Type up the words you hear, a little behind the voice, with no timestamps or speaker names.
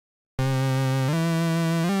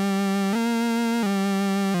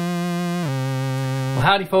Well,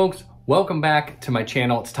 howdy folks, welcome back to my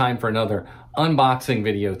channel. It's time for another unboxing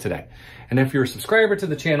video today. And if you're a subscriber to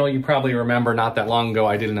the channel, you probably remember not that long ago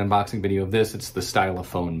I did an unboxing video of this. It's the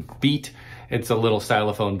Stylophone Beat. It's a little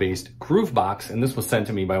stylophone based groove box, and this was sent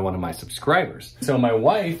to me by one of my subscribers. So my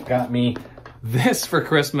wife got me this for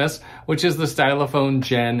Christmas, which is the Stylophone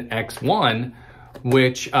Gen X1,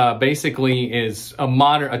 which basically is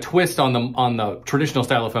a twist on the traditional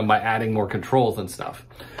stylophone by adding more controls and stuff.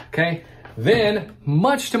 Okay, then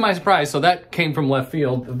much to my surprise, so that came from left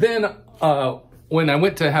field. Then when I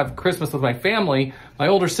went to have Christmas with my family, my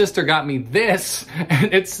older sister got me this,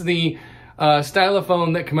 and it's the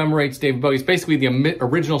stylophone that commemorates David Bowie. It's basically the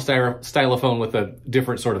original stylophone with a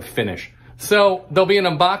different sort of finish. So there'll be an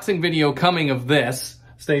unboxing video coming of this.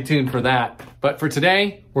 Stay tuned for that. But for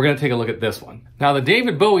today, we're gonna take a look at this one. Now the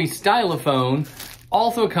David Bowie stylophone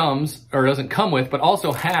also comes, or doesn't come with, but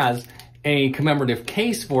also has a commemorative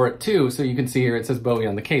case for it too. So you can see here, it says Bowie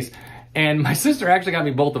on the case. And my sister actually got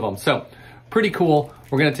me both of them. So pretty cool.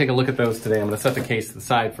 We're gonna take a look at those today. I'm gonna set the case to the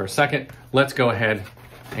side for a second. Let's go ahead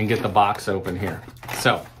and get the box open here.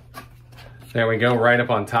 So there we go. Right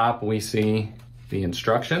up on top, we see the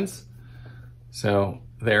instructions. So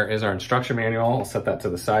there is our instruction manual. I'll set that to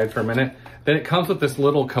the side for a minute. Then it comes with this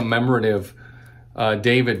little commemorative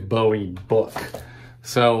David Bowie book.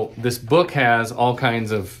 So this book has all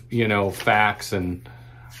kinds of, facts and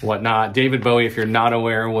whatnot. David Bowie, if you're not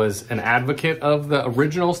aware, was an advocate of the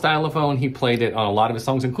original stylophone. He played it on a lot of his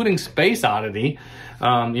songs, including Space Oddity,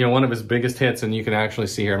 one of his biggest hits. And you can actually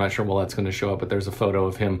see here, I'm not sure that's going to show up, but there's a photo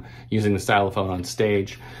of him using the stylophone on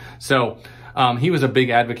stage. So he was a big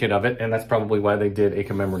advocate of it, and that's probably why they did a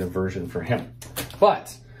commemorative version for him.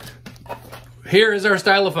 But here is our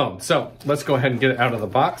stylophone. So let's go ahead and get it out of the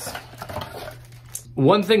box.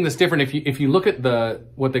 One thing that's different, if you look at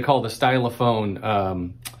what they call the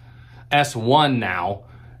Stylophone S-1 now,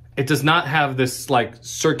 it does not have this like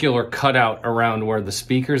circular cutout around where the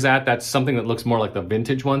speaker's at. That's something that looks more like the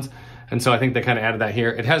vintage ones. And so I think they kind of added that here.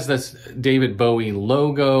 It has this David Bowie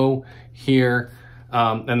logo here.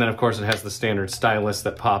 And then of course it has the standard stylus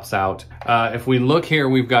that pops out. If we look here,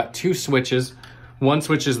 we've got two switches. One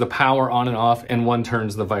switches the power on and off, and one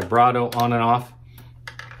turns the vibrato on and off.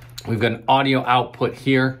 We've got an audio output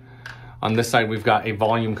here. On this side, we've got a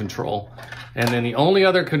volume control. And then the only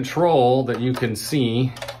other control that you can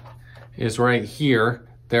see is right here.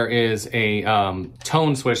 There is a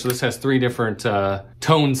tone switch. So this has three different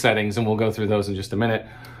tone settings, and we'll go through those in just a minute.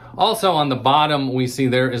 Also on the bottom, we see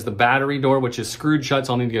there is the battery door, which is screwed shut.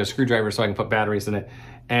 So I'll need to get a screwdriver so I can put batteries in it.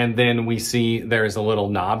 And then we see there is a little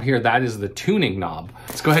knob here. That is the tuning knob.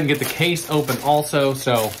 Let's go ahead and get the case open also.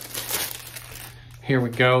 So here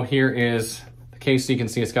we go. Here is the case. So you can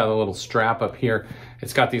see it's got a little strap up here.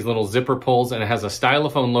 It's got these little zipper pulls, and it has a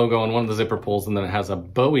Stylophone logo on one of the zipper pulls, and then it has a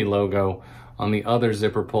Bowie logo on the other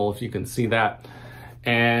zipper pull, if you can see that.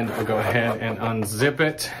 And we'll go ahead and unzip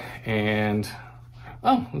it. And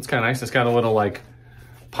oh, that's kind of nice. It's got a little like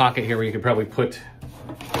pocket here where you could probably put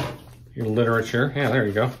your literature. Yeah, there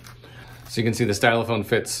you go. So you can see the Stylophone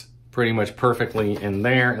fits pretty much perfectly in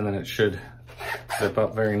there, and then it should zip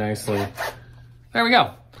up very nicely. There we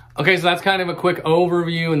go. Okay, so that's kind of a quick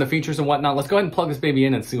overview and the features and whatnot. Let's go ahead and plug this baby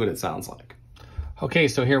in and see what it sounds like. Okay,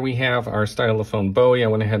 so here we have our Stylophone Bowie. I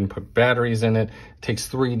went ahead and put batteries in it. It takes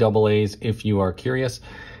 3 AA's if you are curious.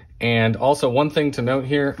 And also one thing to note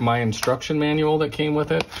here, my instruction manual that came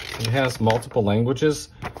with it, it has multiple languages,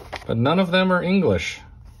 but none of them are English.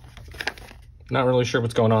 Not really sure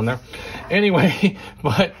what's going on there. Anyway,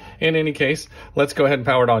 but in any case, let's go ahead and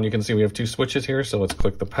power it on. You can see we have 2 switches here, so let's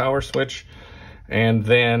click the power switch. And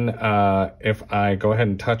then if I go ahead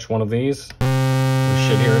and touch one of these, we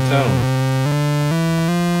should hear a tone.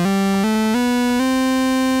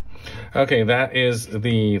 Okay, that is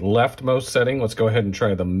the leftmost setting. Let's go ahead and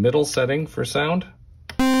try the middle setting for sound.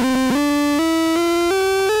 So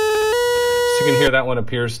you can hear that one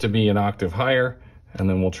appears to be an octave higher. And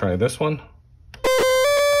then we'll try this one.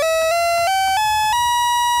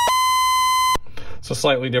 It's a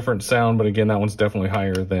slightly different sound, but again, that one's definitely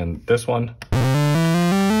higher than this one.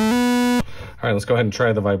 All right, let's go ahead and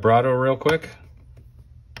try the vibrato real quick.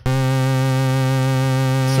 So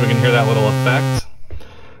we can hear that little effect.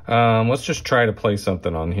 Let's just try to play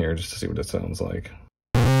something on here just to see what it sounds like.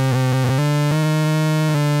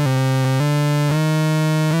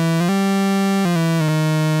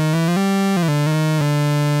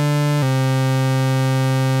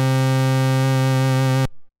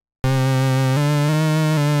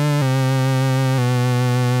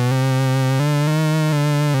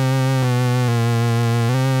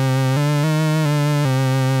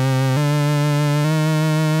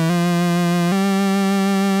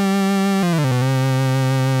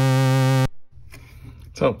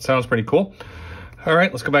 So it sounds pretty cool. All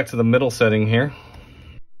right, let's go back to the middle setting here.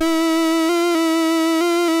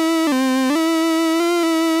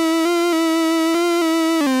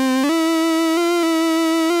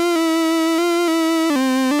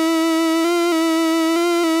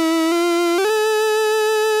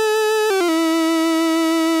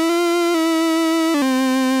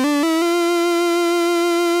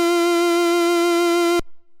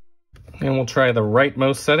 And we'll try the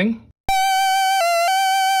rightmost setting.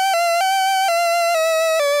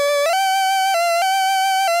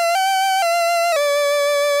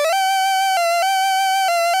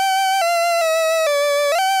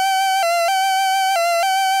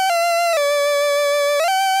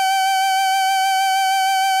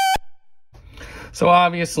 So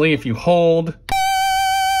obviously, if you hold,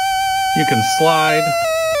 you can slide,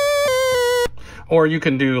 or you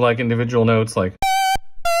can do like individual notes like.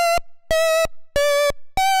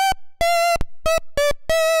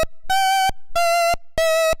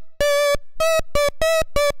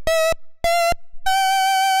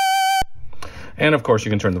 And of course,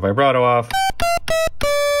 you can turn the vibrato off.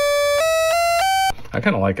 I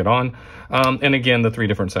kind of like it on. And again, the 3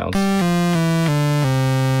 different sounds.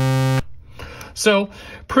 So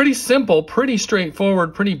pretty simple, pretty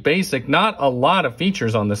straightforward, pretty basic. Not a lot of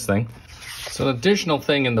features on this thing. So an additional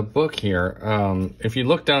thing in the book here, if you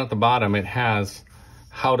look down at the bottom, it has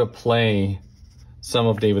how to play some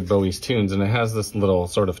of David Bowie's tunes. And it has this little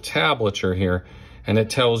sort of tablature here. And it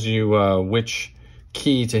tells you which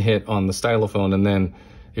key to hit on the stylophone, and then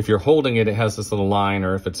if you're holding it, it has this little line,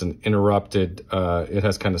 or if it's an interrupted, it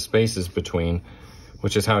has kind of spaces between,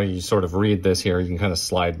 which is how you sort of read this here. You can kind of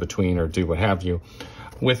slide between or do what have you.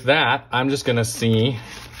 With that, I'm just going to see,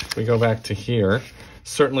 if we go back to here,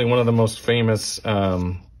 certainly one of the most famous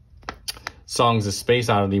songs is Space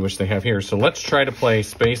Oddity, which they have here. So let's try to play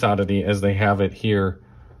Space Oddity as they have it here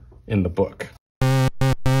in the book.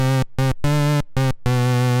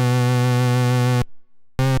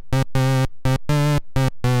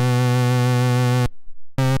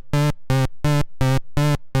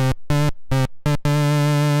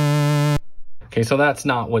 Okay, so that's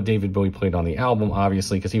not what David Bowie played on the album,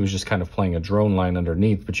 obviously, because he was just kind of playing a drone line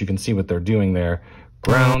underneath, but you can see what they're doing there.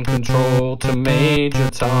 Ground control to Major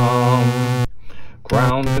Tom.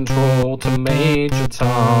 Ground control to Major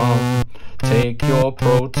Tom. Take your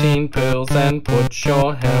protein pills and put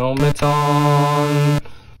your helmet on.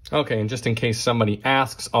 Okay, and just in case somebody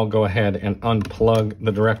asks, I'll go ahead and unplug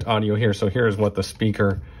the direct audio here. So here's what the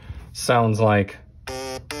speaker sounds like.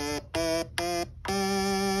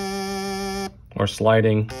 Or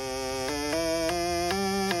sliding.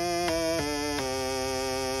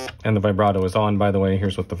 And the vibrato is on, by the way.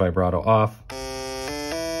 Here's with the vibrato off.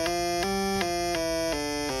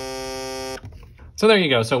 So there you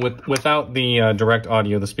go. So without the direct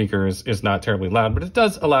audio, the speaker is not terribly loud, but it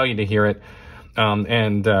does allow you to hear it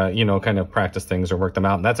and you know, kind of practice things or work them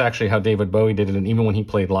out. And that's actually how David Bowie did it. And even when he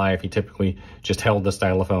played live, he typically just held the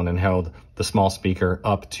stylophone and held the small speaker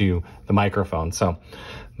up to the microphone. So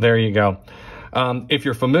there you go. If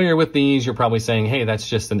you're familiar with these, you're probably saying, hey, that's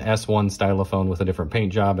just an S-1 Stylophone with a different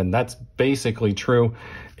paint job. And that's basically true.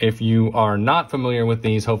 If you are not familiar with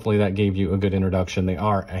these, hopefully that gave you a good introduction. They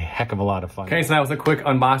are a heck of a lot of fun. Okay, so that was a quick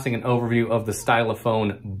unboxing and overview of the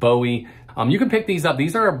Stylophone Bowie. You can pick these up.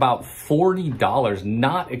 These are about $40,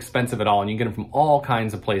 not expensive at all. And you get them from all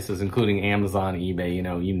kinds of places, including Amazon, eBay, you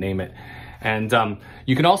know, you name it. And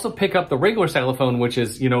you can also pick up the regular Stylophone, which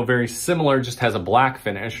is, you know, very similar, just has a black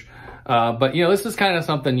finish. But, you know, this is kind of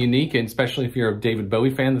something unique, and especially if you're a David Bowie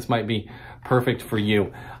fan, this might be perfect for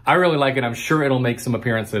you. I really like it. I'm sure it'll make some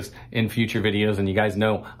appearances in future videos, and you guys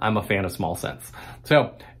know I'm a fan of small scents.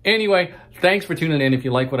 So anyway, thanks for tuning in. If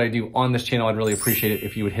you like what I do on this channel, I'd really appreciate it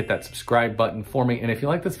if you would hit that subscribe button for me. And if you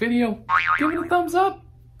like this video, give it a thumbs up.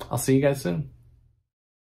 I'll see you guys soon.